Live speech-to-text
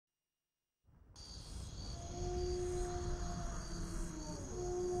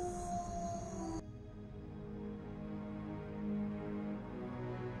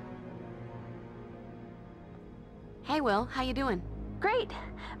Hey, Will. How you doing? Great.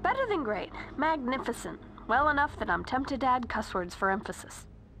 Better than great. Magnificent. Well enough that I'm tempted to add cuss words for emphasis.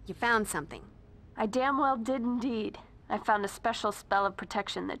 You found something. I damn well did indeed. I found a special spell of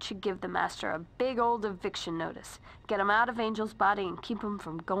protection that should give the Master a big old eviction notice. Get him out of Angel's body and keep him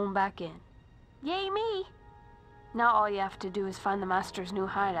from going back in. Yay me! Now all you have to do is find the Master's new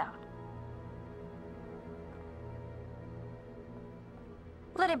hideout.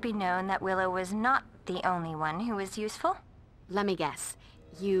 Let it be known that Willow was not the only one who was useful. Let me guess.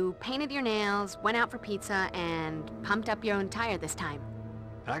 You painted your nails, went out for pizza, and pumped up your own tire this time.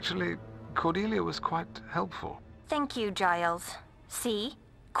 Actually, Cordelia was quite helpful. Thank you, Giles. See?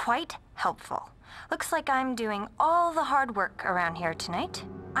 Quite helpful. Looks like I'm doing all the hard work around here tonight.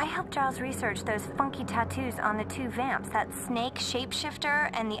 I helped Giles research those funky tattoos on the two vamps, that snake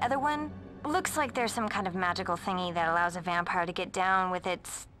shapeshifter and the other one. Looks like there's some kind of magical thingy that allows a vampire to get down with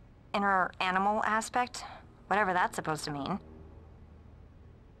its inner animal aspect, whatever that's supposed to mean.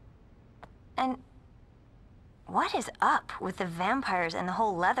 And what is up with the vampires and the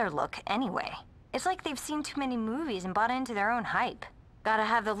whole leather look anyway? It's like they've seen too many movies and bought into their own hype. Gotta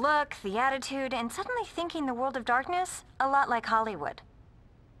have the look, the attitude, and suddenly thinking the world of darkness a lot like Hollywood.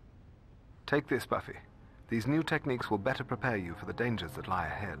 Take this, Buffy. These new techniques will better prepare you for the dangers that lie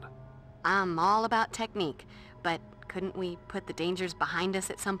ahead. I'm all about technique, but couldn't we put the dangers behind us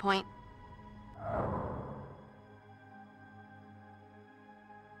at some point?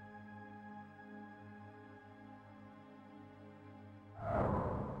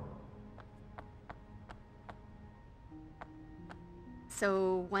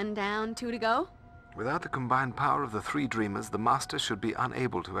 So, 1 down, 2 to go? Without the combined power of the three dreamers, the Master should be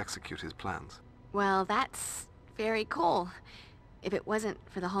unable to execute his plans. Well, that's very cool. If it wasn't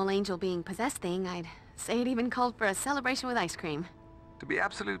for the whole angel being possessed thing, I'd say it even called for a celebration with ice cream. To be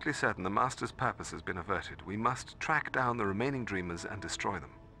absolutely certain the Master's purpose has been averted, we must track down the remaining dreamers and destroy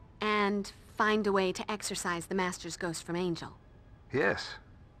them. And find a way to exorcise the Master's ghost from Angel. Yes,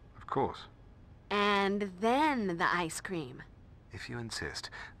 of course. And then the ice cream. If you insist.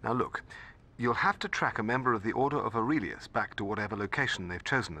 Now look, you'll have to track a member of the Order of Aurelius back to whatever location they've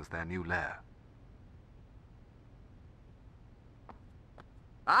chosen as their new lair.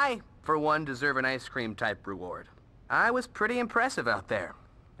 I, for one, deserve an ice cream type reward. I was pretty impressive out there,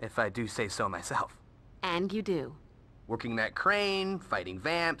 if I do say so myself. And you do. Working that crane, fighting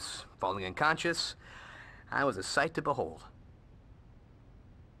vamps, falling unconscious. I was a sight to behold.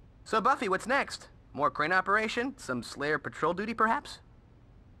 So Buffy, what's next? More crane operation? Some Slayer patrol duty, perhaps?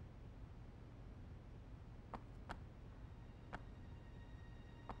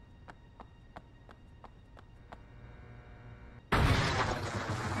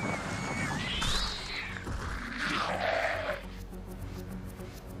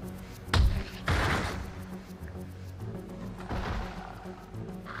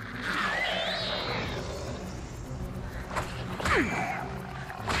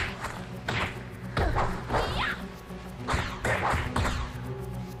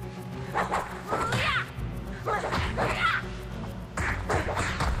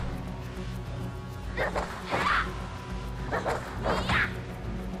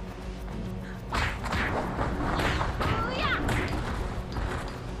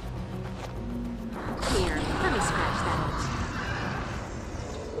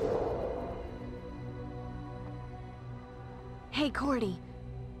 Hey, Cordy.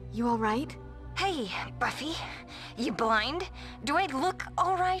 You all right? Hey, Buffy. You blind? Do I look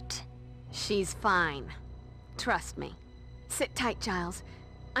all right? She's fine. Trust me. Sit tight, Giles.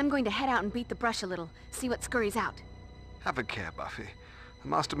 I'm going to head out and beat the brush a little, see what scurries out. Have a care, Buffy. The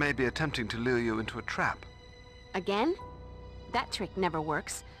Master may be attempting to lure you into a trap. Again? That trick never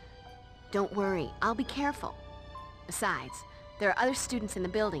works. Don't worry, I'll be careful. Besides, there are other students in the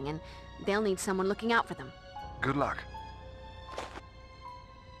building, and they'll need someone looking out for them. Good luck.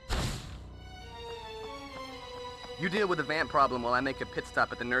 You deal with the vamp problem while I make a pit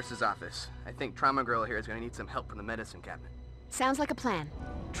stop at the nurse's office. I think Trauma Girl here is going to need some help from the medicine cabinet. Sounds like a plan.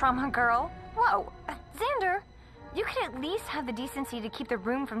 Trauma Girl? Whoa, Xander! You could at least have the decency to keep the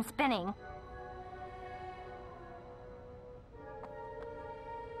room from spinning.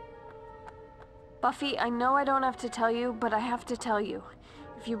 Buffy, I know I don't have to tell you, but I have to tell you.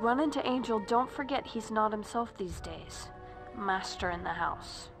 If you run into Angel, don't forget he's not himself these days. Master in the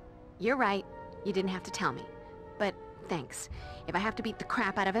house. You're right. You didn't have to tell me. But thanks. If I have to beat the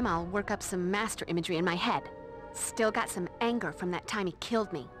crap out of him, I'll work up some master imagery in my head. Still got some anger from that time he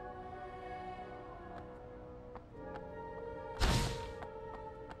killed me.